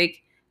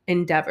artistic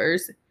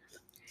endeavors.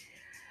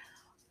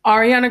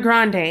 Ariana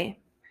Grande,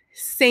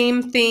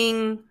 same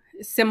thing,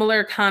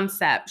 similar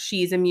concept.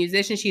 She's a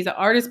musician, she's an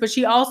artist, but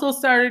she also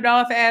started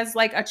off as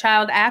like a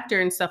child actor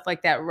and stuff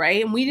like that,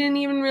 right? And we didn't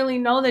even really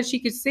know that she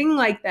could sing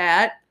like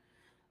that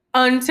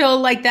until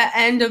like the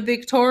end of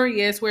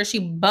Victorious, where she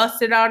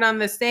busted out on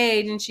the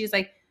stage and she's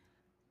like,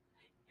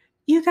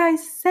 you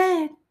guys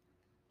said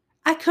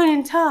I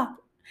couldn't talk.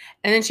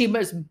 And then she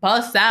just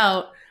busts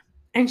out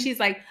and she's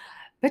like,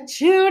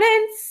 but you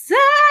didn't say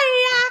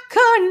I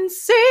couldn't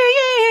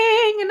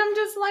sing. And I'm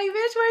just like,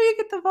 bitch, where do you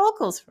get the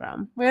vocals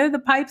from? Where do the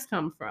pipes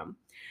come from?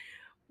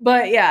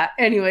 But yeah,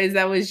 anyways,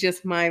 that was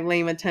just my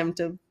lame attempt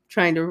of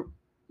trying to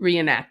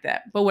reenact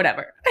that. But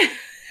whatever.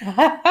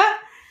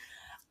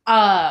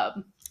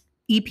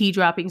 EP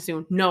dropping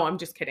soon. No, I'm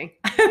just kidding.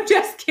 I'm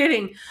just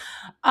kidding.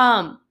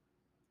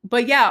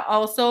 But yeah,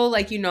 also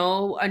like,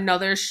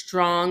 another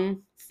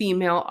strong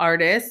female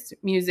artist,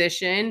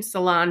 musician,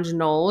 Solange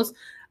Knowles.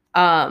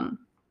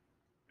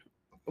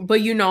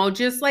 But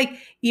just like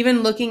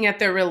even looking at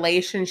their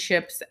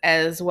relationships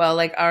as well,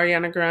 like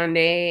Ariana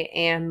Grande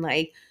and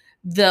like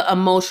the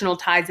emotional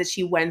ties that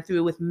she went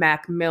through with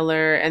Mac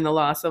Miller and the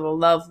loss of a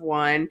loved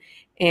one.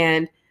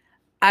 And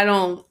I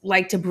don't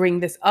like to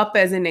bring this up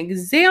as an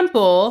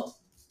example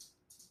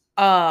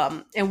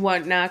and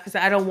whatnot, because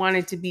I don't want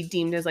it to be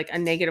deemed as like a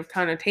negative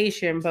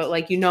connotation, but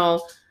like,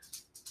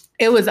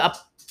 it was a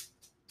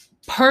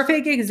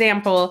perfect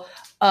example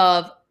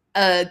of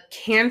a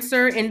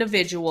Cancer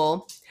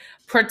individual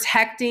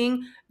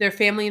protecting their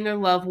family and their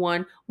loved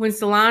one when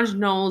Solange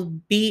Knowles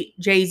beat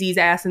Jay-Z's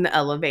ass in the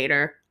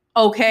elevator.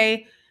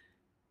 Okay?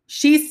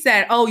 She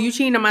said, oh, you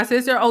cheating on my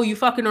sister? Oh, you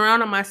fucking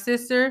around on my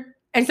sister?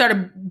 And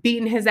started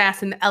beating his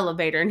ass in the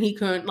elevator, and he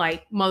couldn't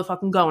like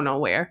motherfucking go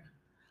nowhere.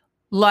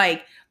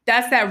 Like,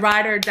 that's that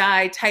ride or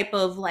die type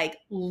of like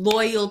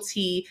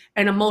loyalty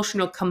and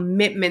emotional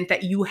commitment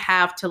that you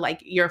have to like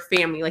your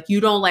family. Like,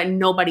 you don't let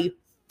nobody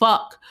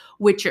fuck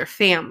with your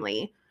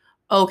family.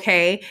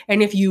 Okay.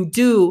 And if you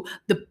do,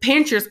 the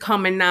pincher's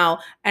coming out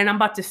and I'm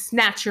about to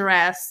snatch your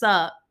ass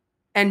up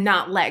and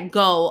not let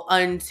go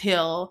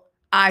until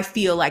I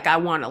feel like I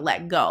want to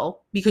let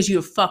go, because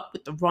you fucked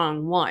with the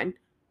wrong one.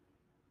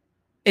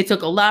 It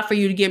took a lot for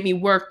you to get me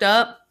worked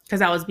up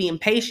because I was being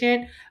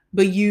patient,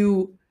 but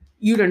you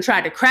done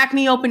tried to crack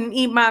me open and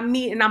eat my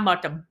meat, and I'm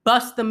about to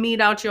bust the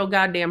meat out your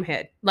goddamn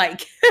head.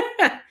 Like,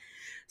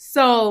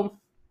 so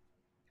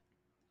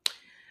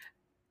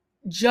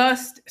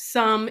just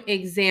some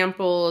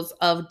examples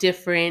of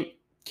different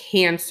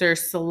Cancer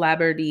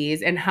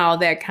celebrities and how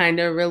that kind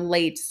of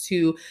relates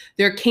to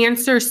their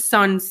Cancer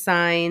sun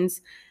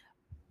signs,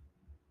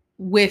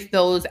 with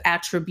those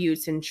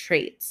attributes and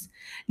traits.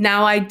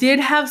 Now, I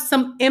did have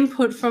some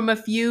input from a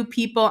few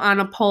people on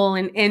a poll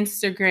on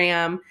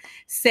Instagram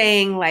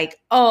saying like,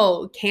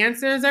 oh,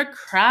 Cancers are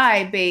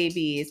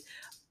crybabies.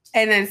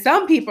 And then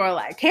some people are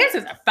like,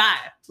 Cancers are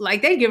fire.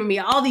 Like, they giving me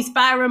all these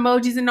fire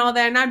emojis and all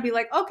that. And I'd be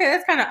like, okay,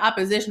 that's kind of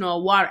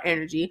oppositional water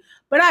energy.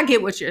 But I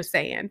get what you're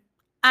saying.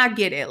 I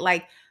get it.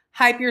 Like,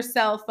 hype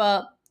yourself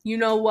up. You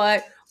know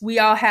what? We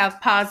all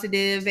have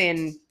positive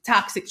and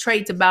toxic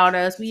traits about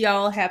us. We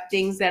all have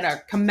things that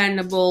are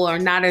commendable or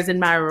not as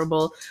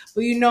admirable.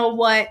 But you know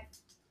what?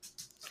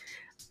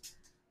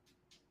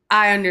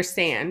 I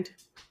understand.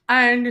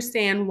 I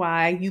understand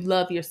why you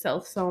love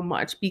yourself so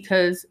much,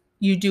 because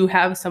you do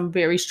have some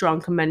very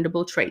strong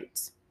commendable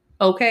traits.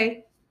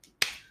 Okay?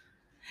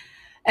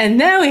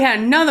 And then we had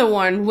another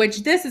one,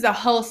 which this is a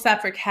whole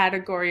separate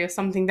category of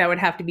something that would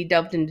have to be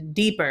delved into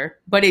deeper,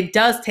 but it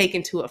does take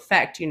into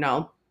effect, you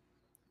know.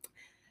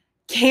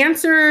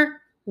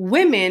 Cancer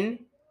women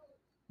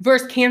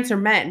versus Cancer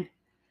men.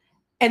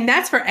 And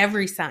that's for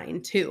every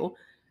sign too.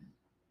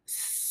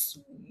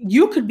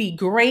 You could be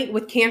great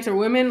with Cancer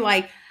women.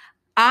 Like,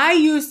 I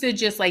used to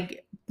just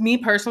like, me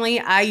personally,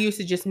 I used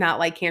to just not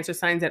like Cancer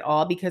signs at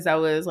all, because I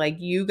was like,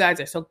 you guys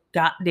are so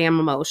goddamn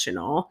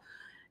emotional.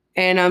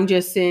 And I'm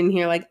just sitting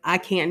here like, I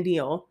can't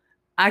deal.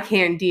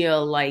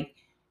 Like,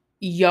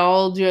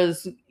 y'all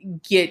just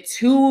get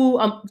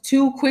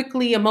too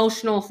quickly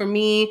emotional for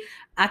me.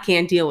 I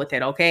can't deal with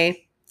it,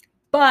 okay?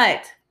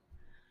 But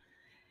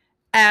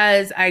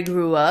as I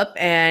grew up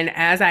and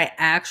as I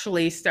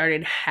actually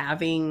started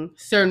having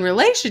certain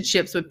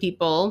relationships with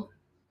people,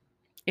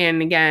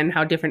 and again,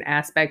 how different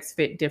aspects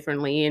fit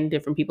differently in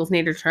different people's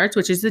natal charts,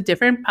 which is a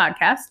different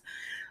podcast,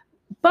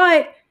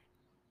 but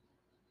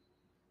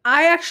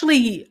I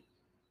actually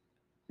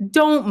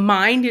don't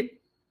mind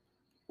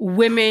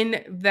women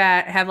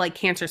that have like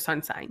Cancer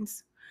sun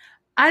signs.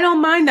 I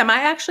don't mind them.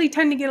 I actually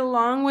tend to get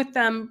along with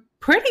them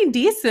pretty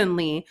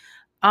decently.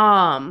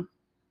 And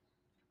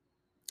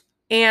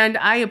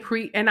I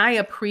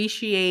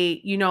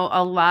appreciate, you know,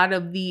 a lot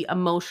of the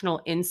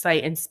emotional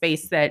insight and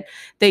space that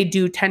they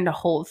do tend to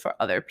hold for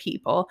other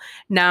people.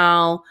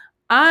 Now,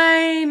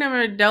 I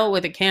never dealt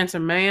with a Cancer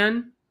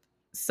man,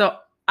 so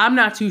I'm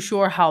not too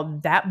sure how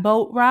that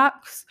boat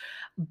rocks.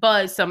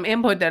 But some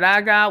input that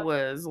I got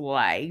was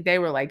like, they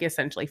were like,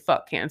 essentially,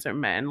 fuck Cancer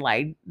men.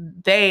 Like,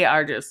 they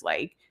are just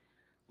like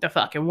the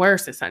fucking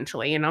worst,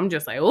 essentially. And I'm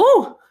just like,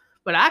 ooh,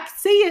 but I could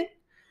see it.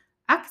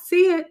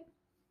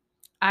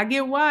 I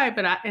get why,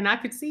 but I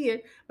could see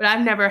it, but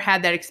I've never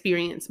had that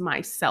experience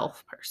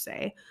myself per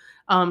se.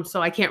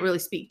 So I can't really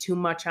speak too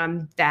much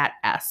on that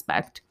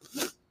aspect.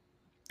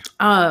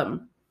 But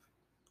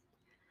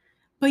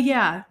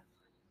yeah,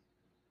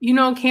 you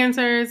know,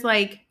 Cancer is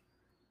like,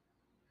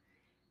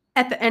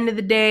 at the end of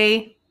the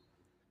day,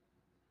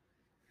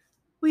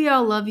 we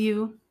all love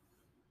you.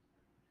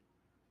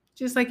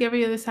 Just like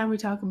every other time we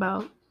talk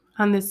about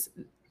on this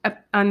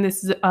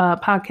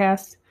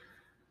podcast.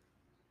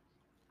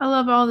 I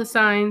love all the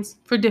signs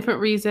for different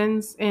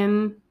reasons,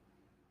 and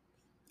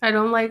I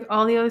don't like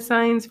all the other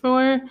signs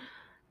for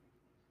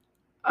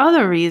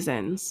other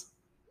reasons,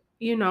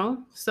 you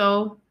know?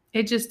 So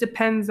it just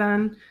depends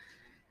on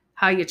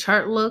how your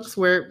chart looks,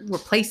 where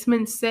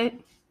placements sit,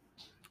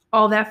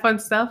 all that fun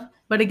stuff.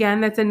 But again,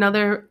 that's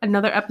another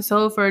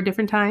episode for a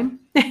different time.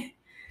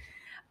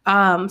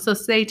 So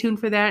stay tuned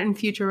for that in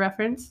future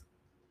reference.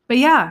 But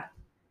yeah.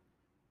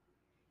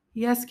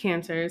 Yes,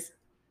 Cancers.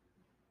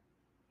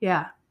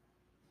 Yeah.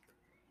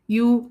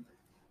 You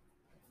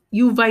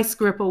vice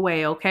grip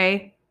away,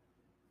 okay?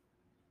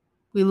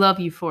 We love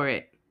you for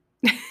it.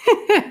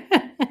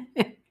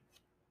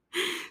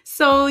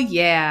 So,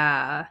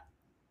 yeah.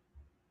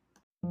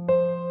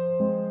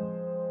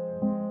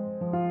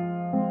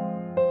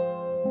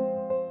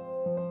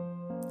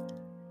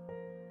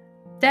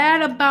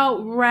 That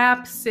about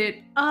wraps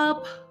it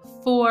up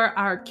for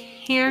our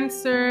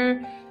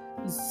Cancer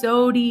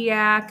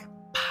Zodiac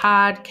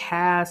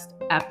podcast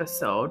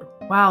episode.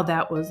 Wow,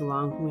 that was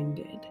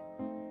long-winded.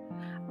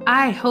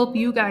 I hope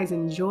you guys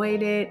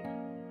enjoyed it.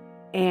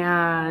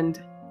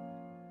 And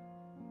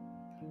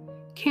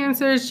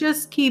Cancers,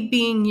 just keep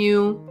being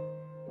you.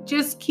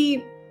 Just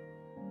keep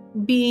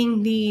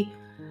being the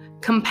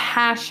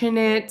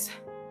compassionate,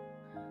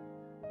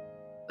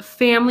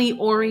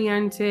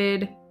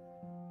 family-oriented,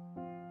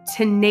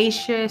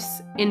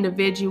 tenacious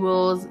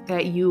individuals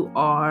that you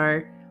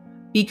are,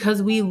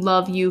 because we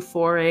love you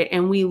for it,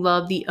 and we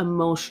love the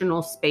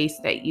emotional space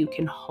that you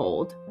can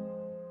hold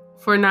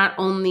for not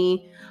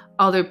only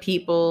other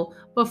people,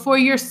 but for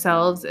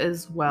yourselves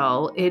as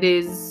well. It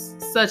is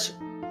such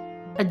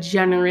a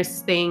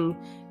generous thing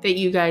that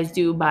you guys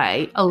do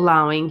by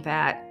allowing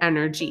that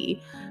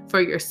energy for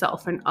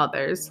yourself and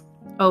others.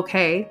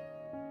 Okay?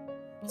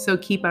 So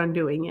keep on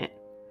doing it.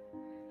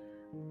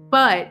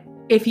 But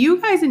if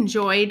you guys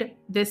enjoyed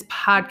this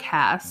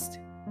podcast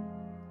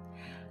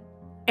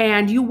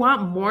and you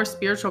want more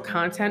spiritual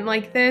content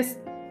like this,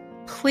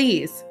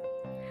 please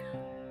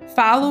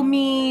follow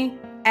me,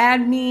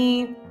 add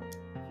me,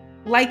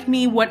 like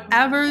me,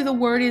 whatever the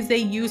word is they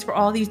use for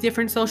all these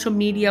different social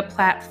media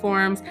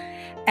platforms,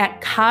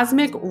 at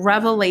Cosmic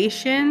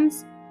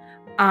Revelations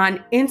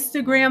on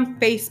Instagram,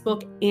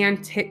 Facebook,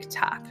 and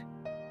TikTok.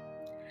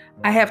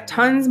 I have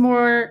tons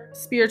more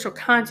spiritual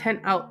content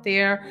out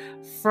there,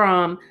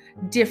 from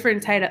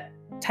different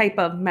type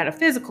of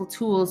metaphysical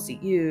tools to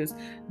use,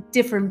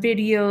 different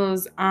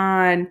videos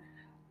on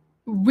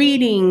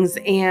readings,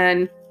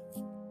 and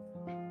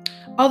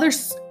other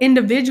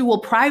individual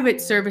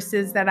private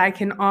services that I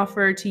can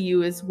offer to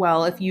you as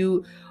well if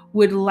you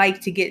would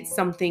like to get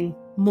something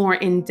more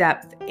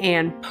in-depth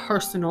and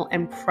personal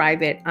and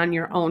private on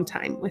your own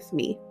time with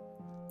me.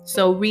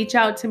 So reach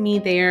out to me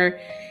there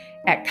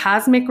at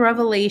Cosmic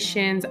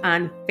Revelations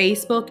on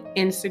Facebook,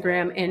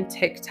 Instagram, and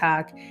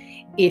TikTok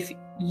if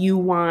you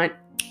want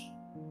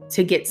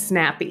to get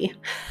snappy.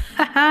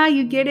 Haha,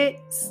 you get it?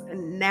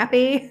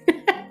 Snappy.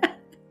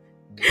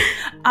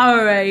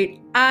 All right,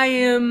 I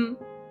am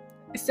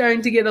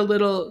starting to get a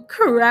little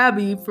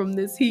crabby from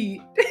this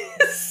heat.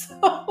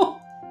 So,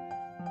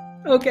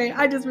 okay,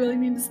 I just really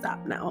need to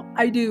stop now.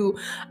 I do.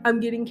 I'm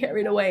getting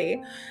carried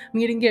away.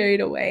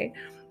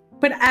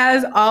 But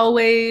as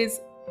always,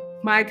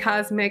 my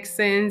cosmic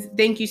sins,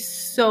 thank you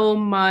so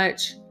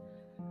much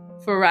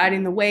for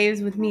riding the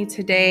waves with me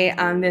today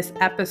on this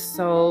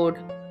episode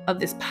of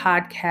this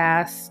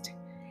podcast.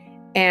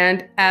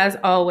 And as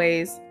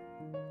always,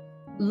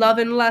 love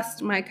and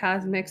lust, my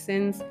cosmic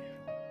sins.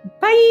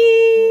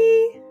 Bye!